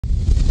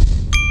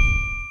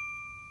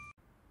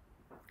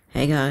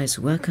Hey guys,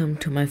 welcome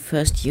to my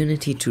first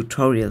Unity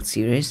tutorial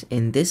series.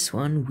 In this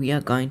one we are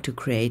going to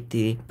create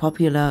the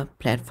popular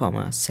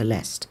platformer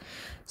Celeste.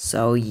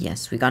 So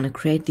yes, we're gonna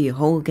create the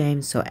whole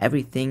game, so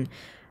everything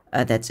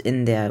that's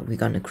in there. We're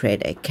gonna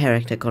create a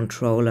character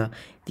controller,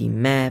 the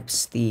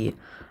maps, the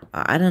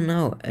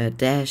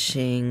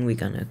dashing. We're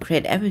gonna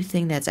create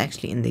everything that's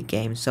actually in the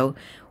game. So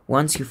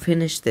once you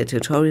finish the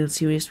tutorial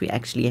series, we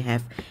actually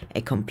have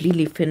a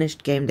completely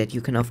finished game that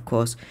you can of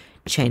course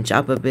change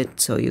up a bit,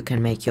 so you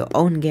can make your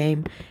own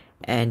game.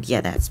 And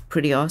yeah, that's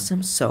pretty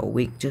awesome. So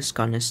we're just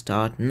gonna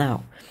start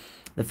now.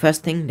 The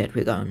first thing that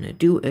we're gonna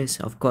do is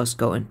of course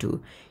go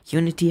into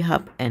Unity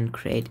Hub and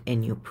create a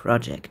new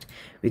project.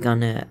 We're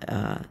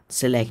gonna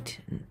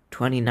select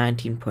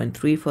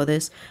 2019.3 for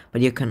this,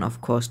 but you can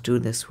of course do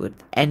this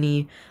with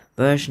any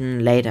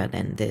version later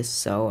than this.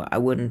 So I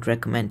wouldn't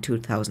recommend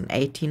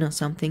 2018 or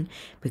something,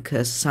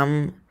 because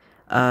some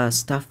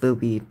stuff will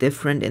be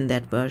different in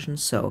that version,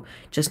 so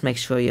just make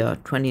sure you're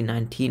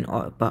 2019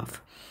 or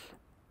above.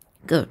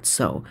 Good.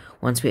 So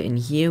once we're in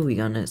here, we're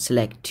gonna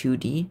select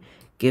 2D,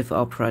 give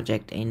our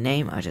project a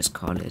name. I just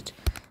call it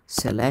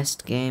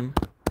Celeste game.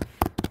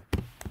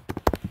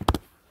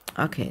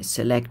 Okay,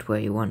 select where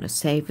you want to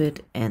save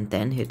it and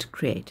then hit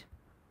create.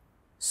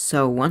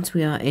 So once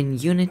we are in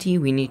Unity,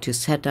 we need to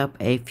set up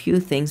a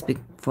few things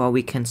before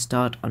we can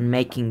start on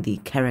making the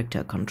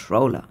character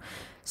controller.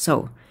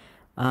 So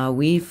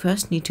we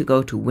first need to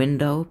go to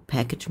Window,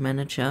 Package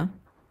Manager,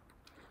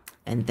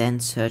 and then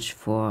search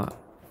for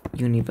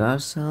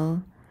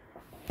Universal,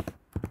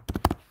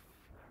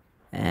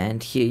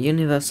 and here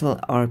Universal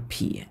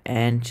RP,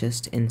 and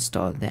just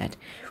install that.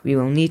 We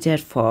will need that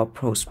for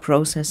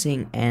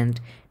post-processing and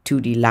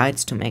 2D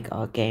lights to make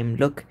our game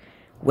look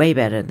way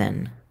better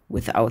than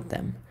without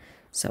them.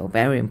 So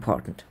very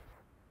important.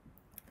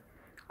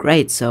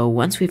 Great, so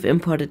once we've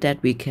imported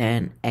that, we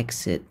can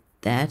exit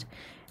that.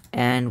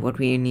 And what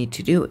we need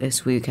to do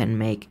is we can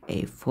make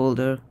a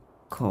folder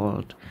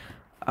called,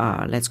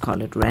 let's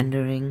call it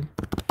rendering.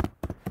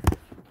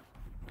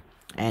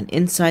 And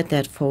inside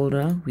that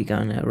folder, we're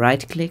gonna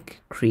right click,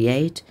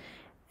 create,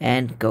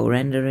 and go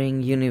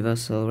rendering,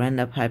 universal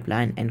render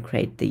pipeline, and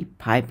create the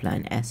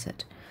pipeline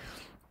asset.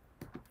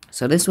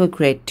 So this will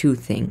create two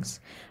things,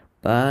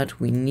 but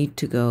we need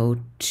to go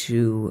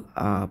to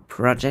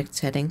project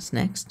settings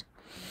next.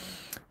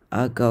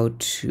 Go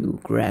to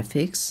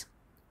graphics.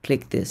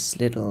 Click this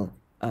little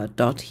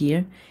dot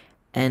here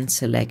and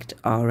select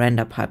our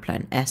render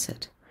pipeline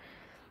asset.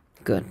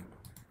 Good.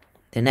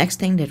 The next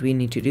thing that we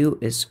need to do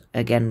is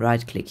again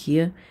right click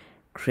here,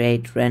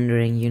 create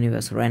rendering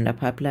universal render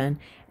pipeline,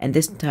 and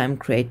this time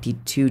create the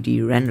 2D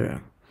renderer.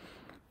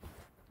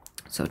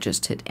 So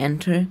just hit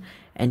enter,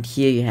 and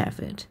here you have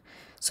it.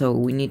 So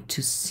we need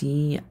to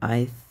see,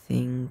 I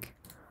think,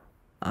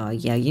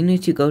 yeah, you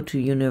need to go to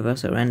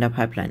universal render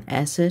pipeline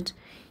asset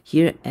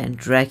here and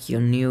drag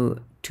your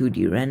new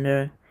 2D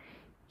render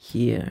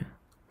here.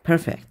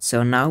 Perfect.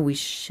 So now we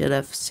should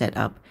have set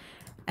up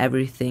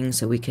everything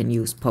so we can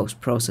use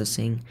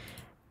post-processing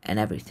and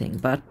everything.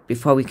 But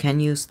before we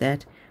can use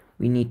that,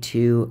 we need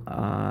to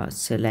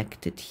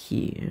select it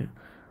here.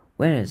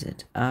 Where is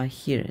it?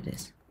 Here it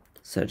is.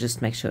 So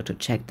just make sure to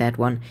check that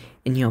one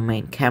in your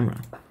main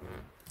camera.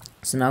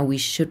 So now we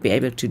should be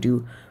able to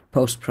do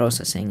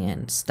post-processing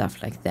and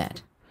stuff like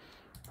that.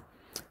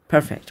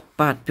 Perfect.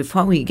 But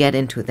before we get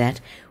into that,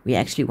 we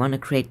actually want to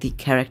create the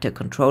character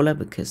controller,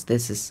 because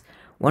this is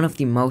one of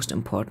the most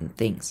important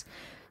things.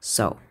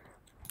 So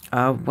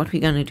what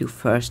we're gonna do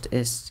first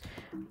is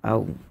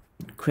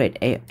create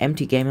a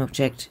empty game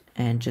object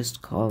and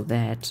just call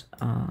that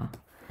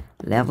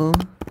level.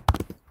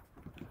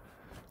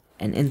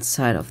 And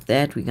inside of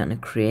that, we're gonna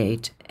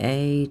create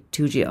a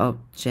 2D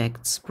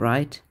object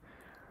sprite.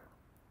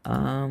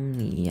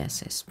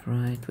 Yes, a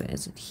sprite. Where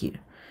is it? Here.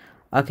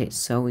 Okay,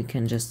 so we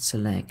can just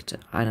select,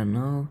 I don't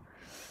know,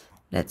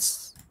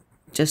 let's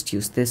just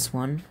use this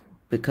one,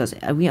 because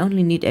we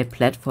only need a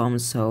platform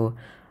so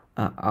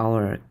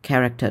our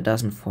character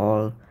doesn't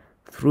fall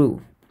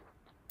through.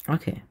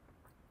 Okay,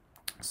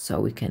 so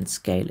we can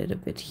scale it a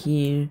bit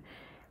here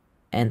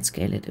and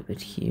scale it a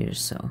bit here,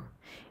 so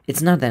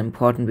it's not that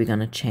important. We're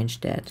gonna change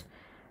that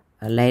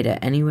later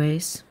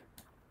anyways.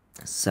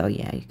 So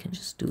yeah, you can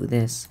just do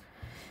this.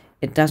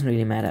 It doesn't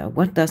really matter.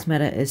 What does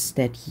matter is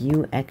that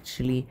you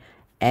actually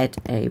add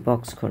a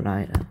box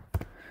collider.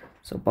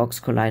 So box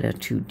collider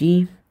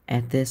 2D,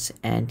 add this,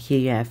 and here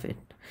you have it.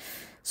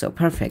 So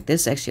perfect.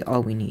 This is actually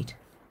all we need.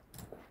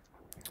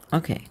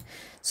 Okay,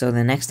 so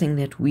the next thing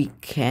that we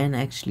can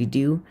actually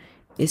do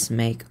is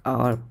make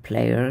our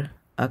player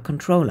a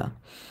controller.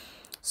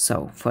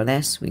 So for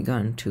this, we're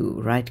going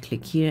to right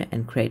click here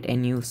and create a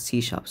new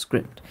C#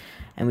 script,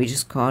 and we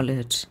just call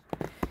it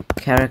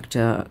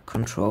character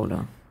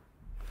controller.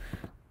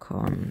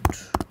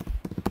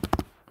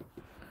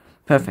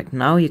 Perfect.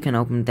 Now you can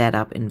open that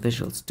up in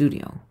Visual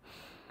Studio.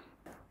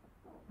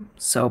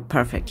 So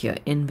perfect, you're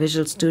in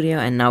Visual Studio,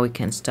 and now we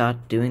can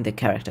start doing the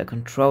character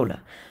controller.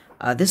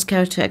 This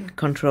character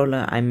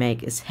controller I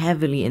make is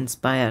heavily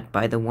inspired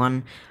by the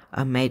one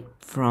I made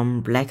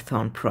from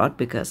Blackthornprod,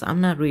 because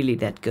I'm not really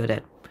that good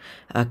at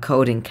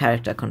coding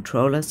character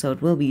controllers, so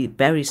it will be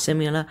very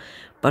similar,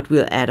 but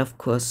we'll add of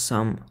course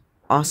some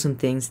awesome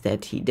things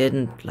that he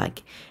didn't,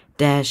 like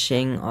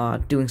dashing or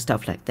doing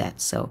stuff like that.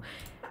 So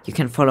you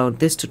can follow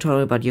this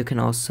tutorial, but you can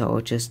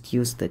also just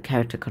use the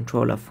character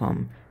controller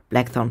from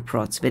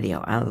Blackthornprod's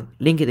video. I'll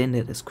link it in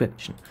the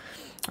description.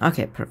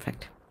 Okay,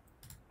 perfect.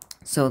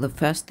 So the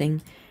first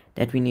thing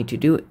that we need to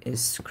do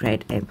is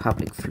create a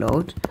public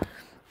float.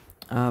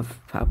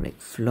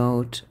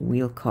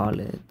 We'll call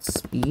it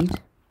speed.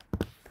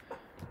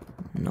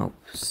 Nope,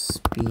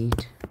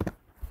 speed.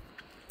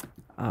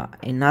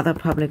 Another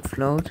public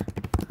float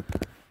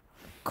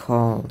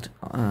called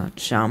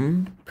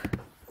jump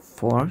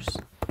force.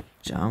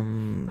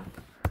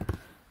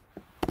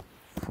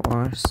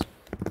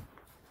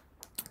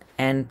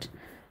 And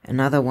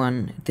another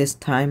one, this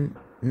time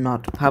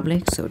not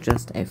public, so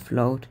just a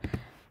float,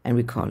 and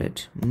we call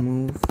it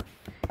move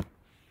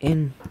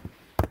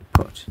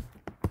input.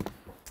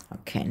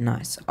 Okay,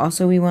 nice.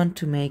 Also we want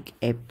to make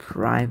a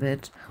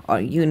private, or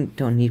you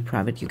don't need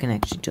private, you can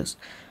actually just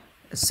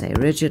say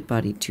rigid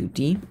body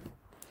 2D.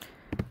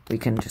 We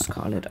can just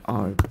call it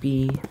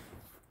RB,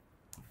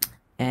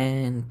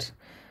 and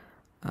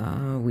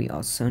we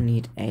also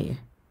need a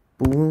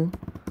bool.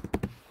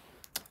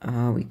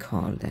 We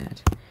call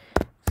that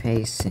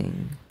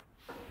facing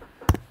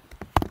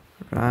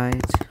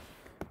right.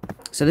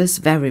 So this is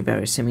very,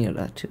 very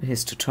similar to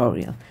his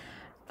tutorial.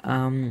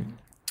 And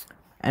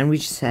we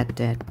set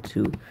that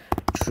to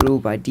true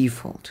by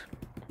default.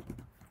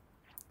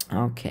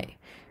 Okay,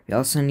 we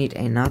also need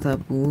another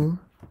bool,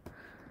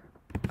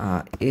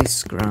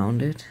 is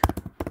grounded.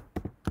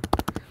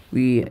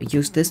 We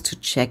use this to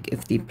check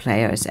if the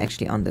player is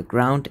actually on the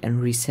ground and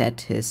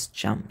reset his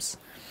jumps,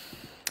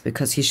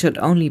 because he should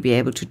only be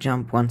able to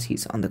jump once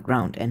he's on the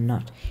ground and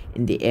not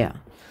in the air.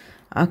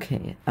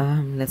 Okay,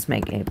 let's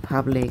make a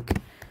public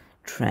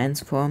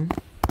transform,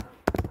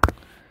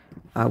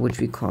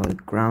 which we call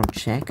ground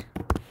check.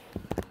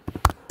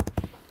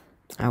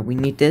 We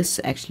need this,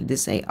 actually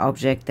this is a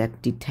object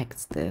that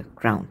detects the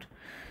ground.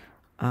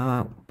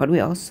 But we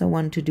also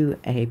want to do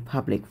a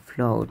public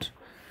float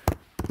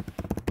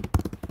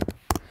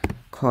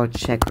called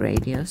check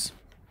radius.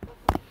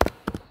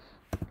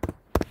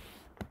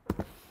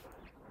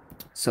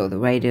 So the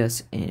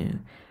radius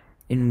in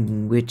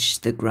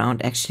which the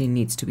ground actually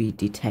needs to be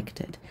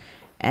detected.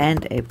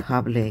 And a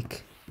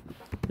public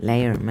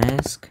layer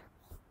mask,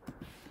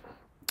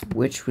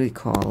 which we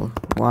call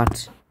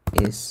what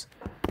is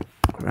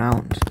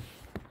ground.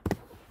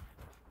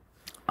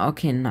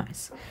 Okay,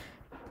 nice.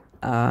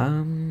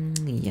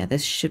 Yeah,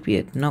 this should be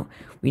it. No,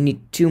 we need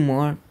two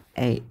more.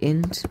 A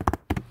int,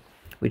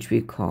 which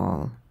we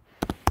call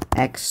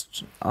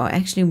x, or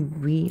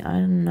actually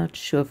I'm not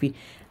sure if we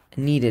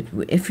need it.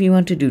 If we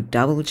want to do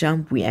double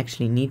jump, we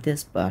actually need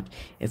this, but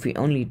if we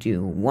only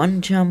do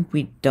one jump,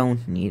 we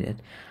don't need it.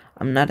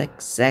 I'm not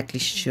exactly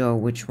sure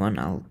which one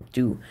I'll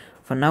do.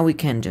 For now we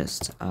can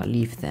just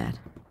leave that.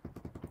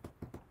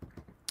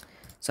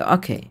 So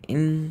okay,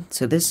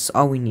 so this is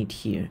all we need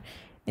here.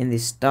 In the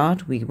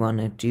start we want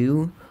to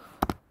do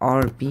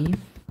RB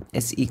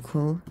is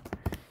equal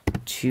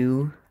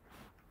to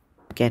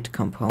get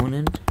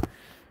component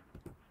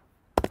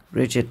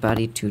rigid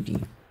body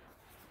 2D.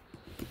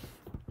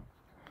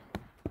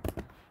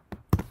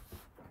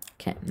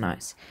 Okay,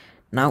 nice.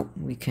 Now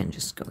we can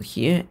just go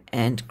here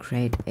and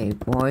create a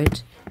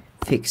void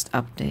fixed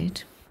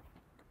update.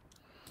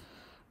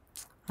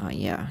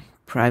 Yeah,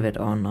 private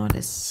or not,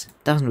 this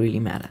doesn't really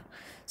matter.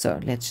 So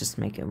let's just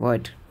make a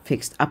void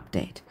fixed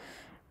update.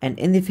 And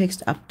in the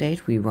fixed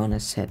update we want to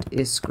set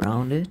is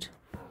grounded.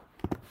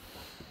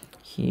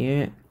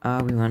 Here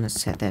we want to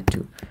set that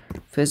to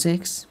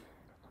physics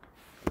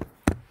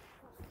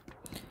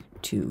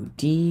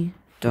 2D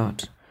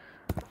dot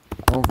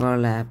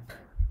overlap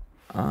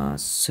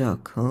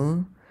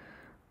circle.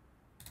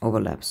 We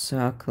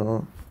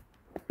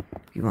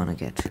want to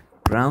get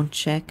ground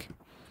check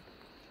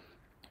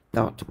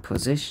dot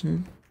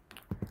position,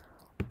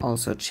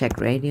 also check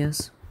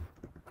radius,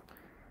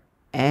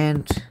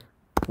 and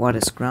what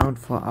is ground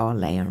for our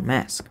layer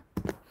mask.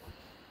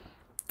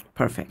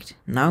 Perfect.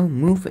 Now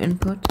move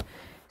input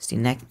is the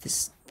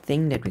next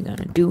thing that we're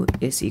gonna do,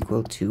 is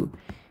equal to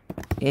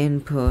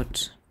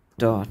input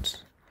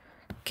dot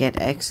get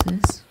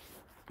access,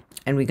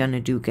 and we're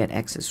gonna do get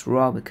access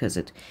raw because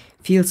it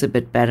feels a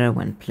bit better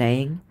when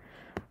playing,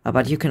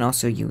 but you can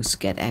also use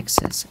get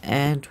access,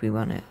 and we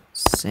want to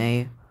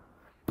say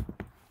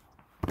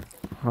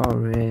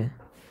horizontal.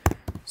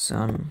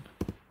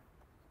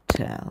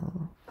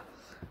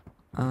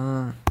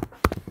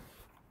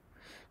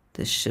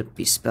 This should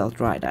be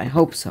spelled right, I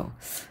hope so.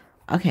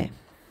 Okay,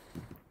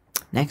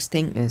 next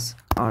thing is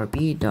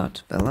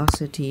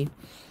rb.velocity.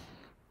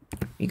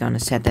 We're gonna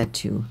set that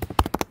to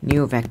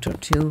new vector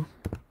 2.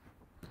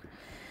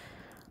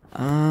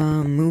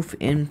 Move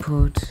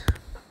input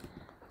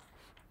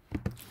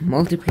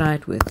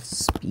multiplied with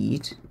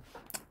speed,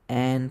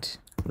 and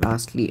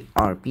lastly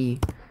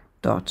RB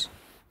dot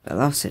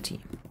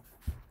velocity.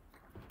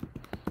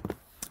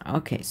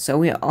 Okay, so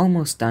we are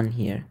almost done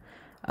here.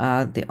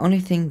 The only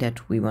thing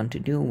that we want to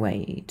do,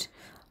 wait,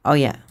 oh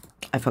yeah,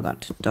 I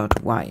forgot,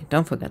 dot y,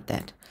 don't forget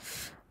that.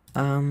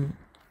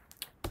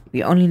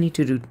 We only need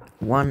to do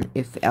one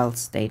if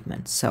else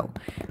statement. So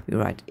we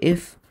write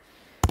if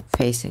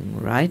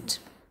facing right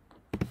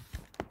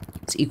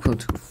is equal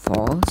to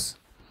false,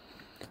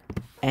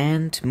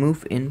 and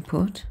move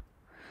input,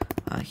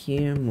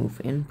 here move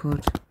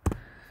input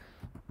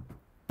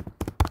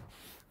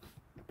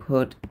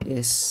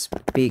is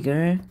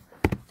bigger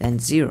than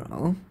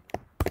 0.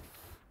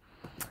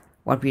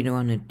 What we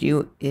want to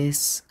do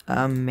is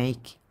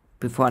make,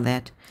 before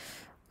that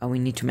we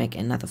need to make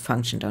another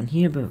function down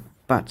here,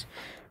 but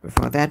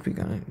before that we're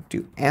gonna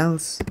do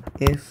else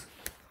if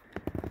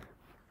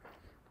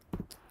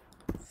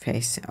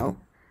facing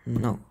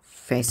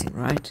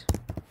right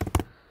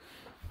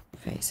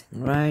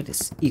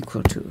is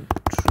equal to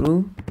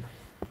true,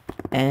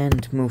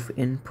 and move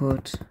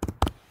input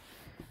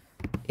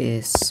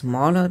is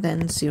smaller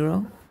than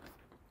 0.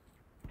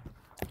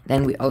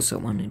 Then we also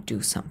want to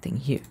do something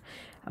here,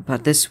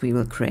 but this we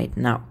will create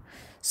now.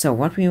 So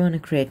what we want to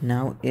create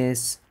now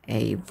is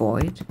a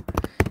void,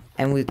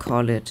 and we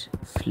call it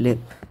flip.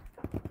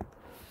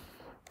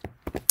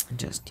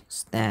 Just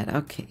use that.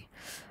 Okay,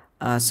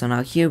 so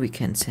now here we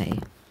can say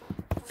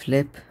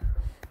flip,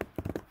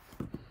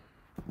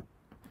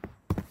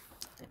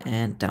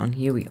 and down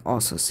here we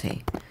also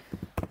say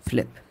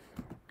flip.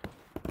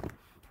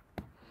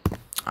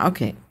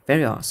 Okay,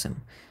 very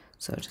awesome.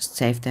 So just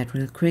save that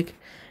real quick,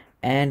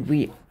 and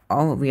we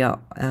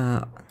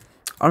are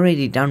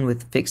already done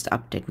with fixed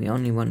update. We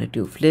only want to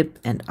do flip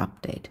and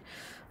update.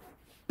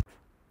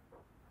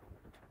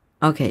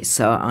 Okay,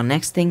 so our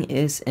next thing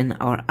is, in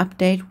our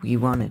update we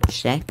want to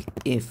check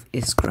if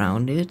is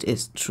grounded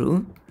is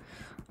true.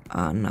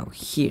 No,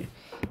 here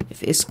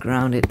if is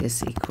grounded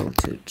is equal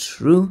to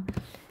true,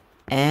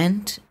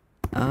 and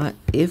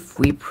if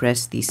we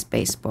press the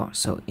space bar,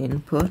 so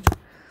input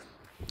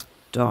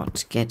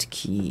dot get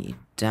key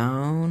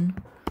down,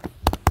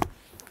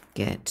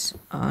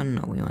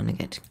 we want to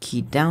get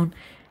key down,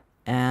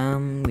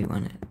 we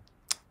want to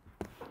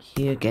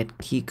here get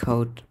key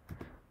code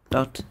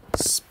dot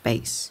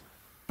space.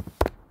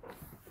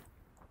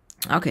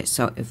 Okay,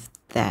 so if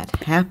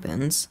that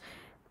happens,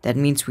 that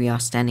means we are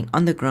standing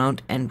on the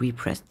ground and we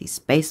press the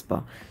space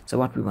bar. So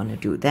what we want to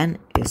do then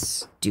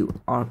is do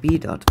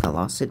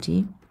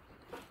rb.velocity,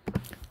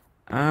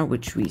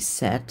 which we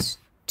set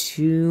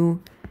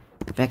to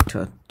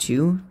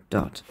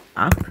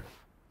vector2.up,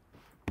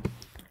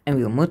 and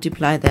we'll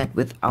multiply that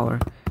with our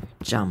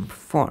jump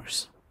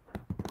force.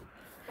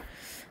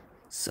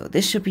 So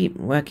this should be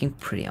working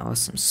pretty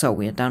awesome. So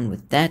we are done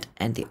with that,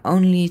 and the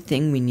only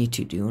thing we need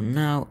to do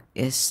now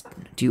is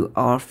do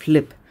our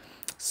flip.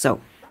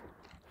 So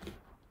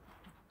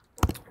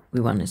we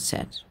want to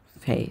set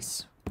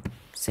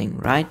facing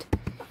right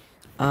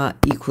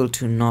equal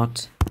to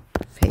not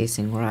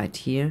facing right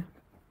here.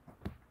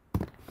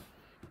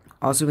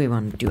 Also we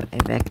want to do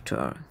a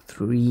vector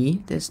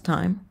 3 this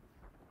time.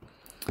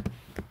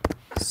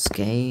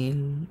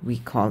 Scale, we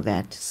call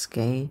that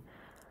scalar,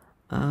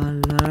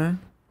 and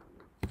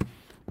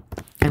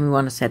we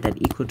want to set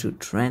that equal to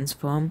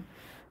transform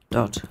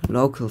dot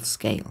local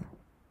scale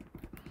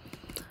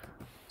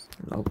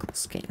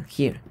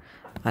here.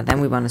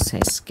 Then we want to say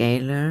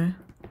scalar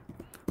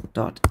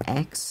dot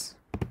x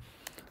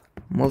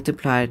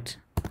multiplied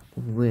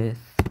with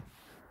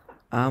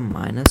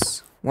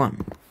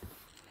 -1.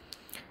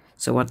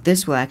 So what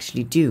this will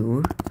actually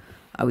do,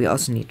 we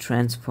also need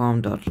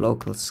transform dot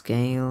local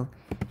scale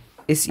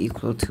is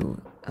equal to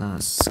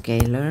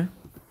scalar.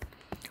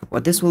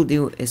 What this will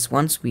do is,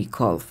 once we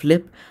call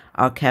flip,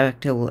 our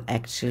character will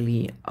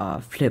actually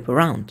flip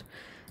around.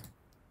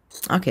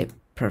 Okay,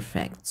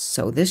 perfect.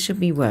 So this should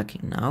be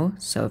working now.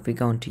 So if we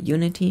go into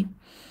Unity,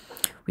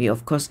 we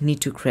of course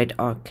need to create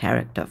our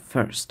character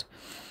first.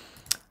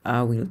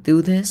 We'll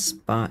do this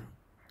by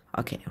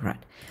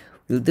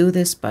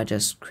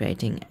just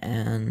creating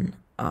an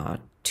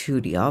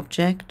 2D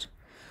object,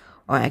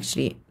 or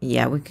actually,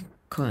 yeah, we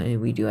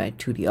do a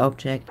 2D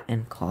object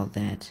and call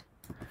that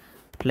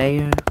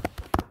player.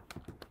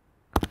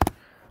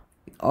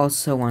 We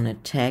also want to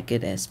tag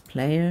it as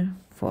player,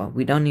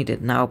 we don't need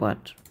it now,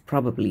 but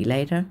probably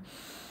later.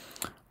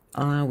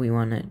 We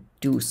want to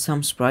do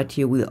some sprite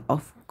here. We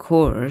of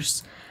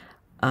course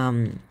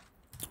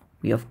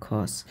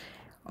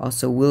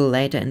also will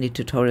later in the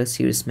tutorial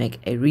series make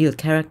a real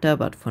character,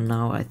 but for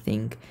now I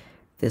think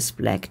this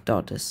black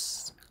dot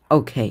is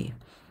okay.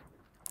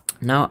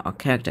 Now our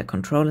character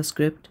controller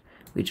script,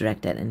 we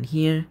drag that in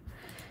here,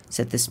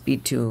 set the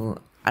speed to,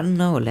 I don't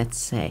know, let's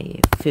say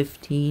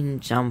 15,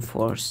 jump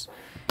force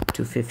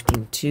to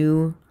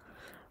 15.2,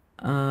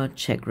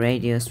 check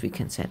radius, we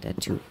can set that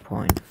to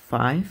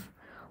 0.5.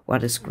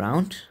 What is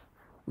ground?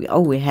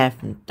 We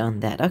haven't done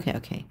that.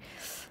 Okay.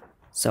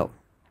 So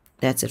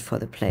that's it for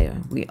the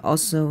player. We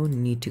also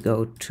need to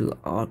go to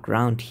our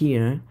ground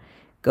here,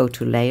 go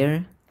to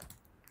layer,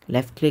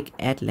 left click,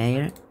 add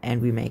layer,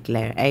 and we make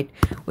layer 8,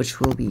 which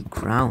will be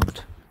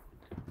ground.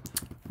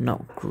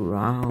 No,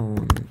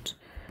 ground.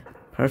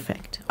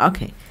 Perfect.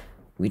 Okay,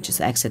 we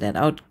just exit that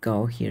out,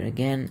 go here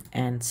again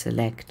and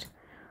select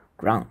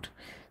ground.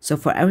 So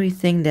for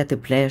everything that the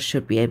player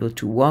should be able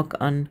to walk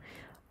on,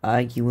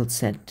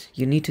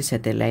 you need to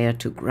set the layer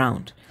to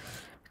ground,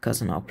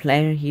 because on our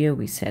player here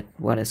we set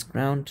what is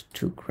ground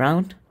to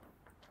ground.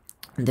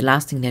 And the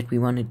last thing that we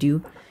want to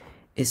do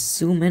is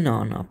zoom in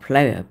on our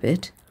player a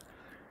bit,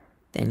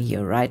 then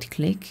here right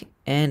click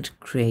and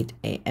create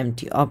a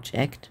empty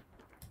object.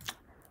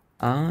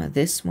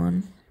 This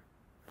one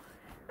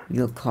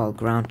we'll call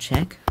ground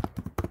check,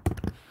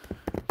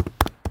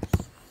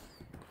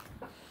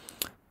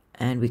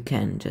 and we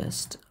can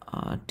just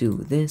do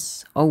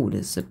this. Oh,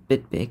 this is a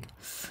bit big.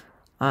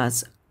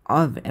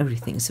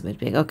 Everything's a bit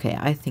big. Okay,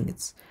 I think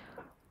it's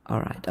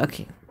alright.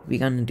 Okay, we're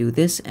gonna do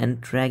this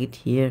and drag it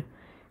here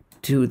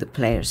to the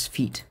player's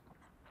feet.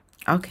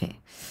 Okay,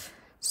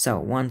 so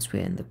once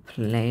we're in the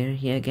player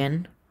here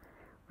again,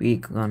 we're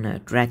gonna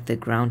drag the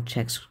ground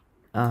checks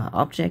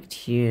object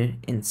here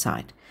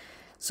inside.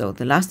 So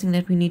the last thing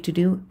that we need to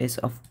do is,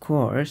 of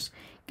course,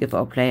 give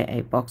our player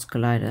a box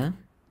collider.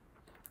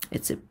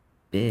 It's a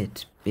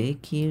bit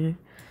big here,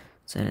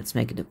 so let's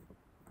make it a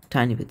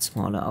tiny bit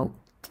smaller. Oh,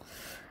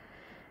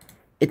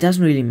 it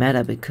doesn't really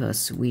matter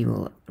because we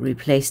will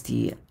replace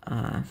the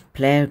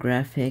player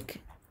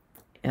graphic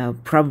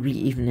probably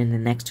even in the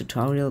next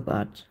tutorial,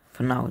 but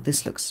for now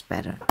this looks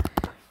better.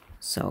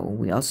 So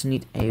we also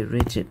need a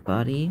rigid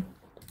body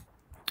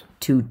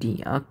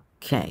 2D.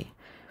 Okay,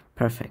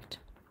 perfect.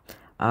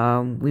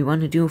 We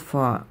want to do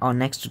for our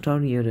next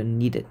tutorial, you don't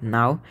need it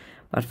now,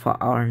 but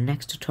for our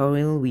next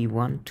tutorial we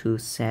want to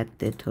set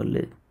the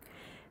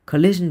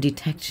collision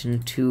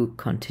detection to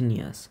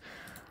continuous.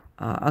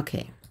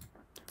 Okay,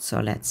 so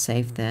let's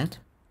save that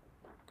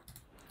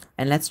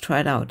and let's try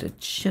it out.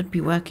 It should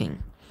be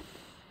working.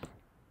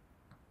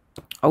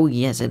 Oh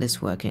yes, it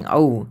is working.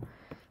 Oh,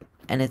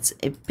 and it's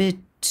a bit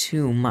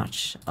too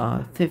much.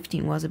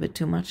 15 was a bit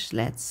too much.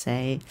 Let's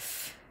say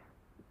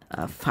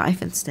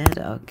 5 instead.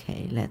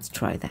 Okay, let's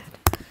try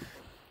that.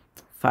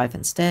 5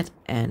 instead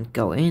and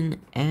go in,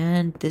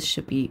 and this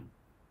should be,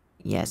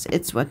 yes,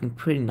 it's working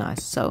pretty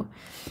nice. So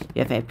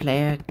you have a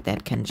player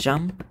that can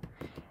jump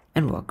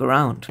and walk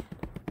around.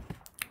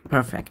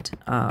 Perfect.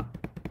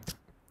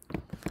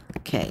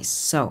 Okay,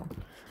 so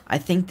I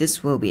think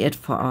this will be it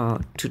for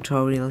our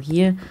tutorial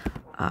here.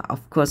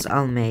 Of course,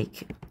 I'll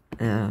make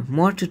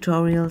more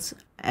tutorials.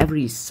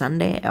 Every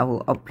Sunday I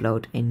will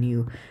upload a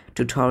new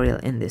tutorial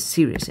in this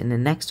series. In the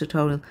next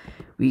tutorial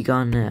we're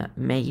gonna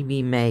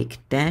maybe make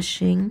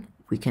dashing.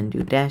 We can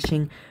do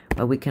dashing,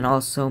 but we can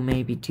also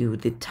maybe do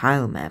the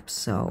tile maps.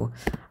 So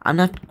I'm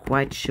not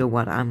quite sure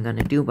what I'm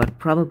gonna do, but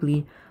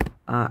probably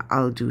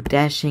I'll do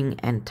dashing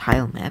and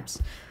tile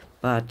maps.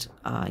 But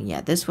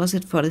yeah, this was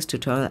it for this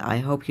tutorial. I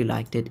hope you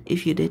liked it.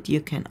 If you did, you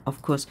can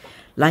of course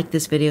like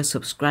this video,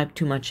 subscribe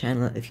to my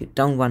channel if you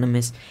don't want to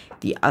miss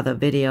the other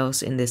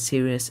videos in this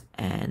series,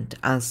 and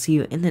I'll see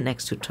you in the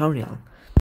next tutorial.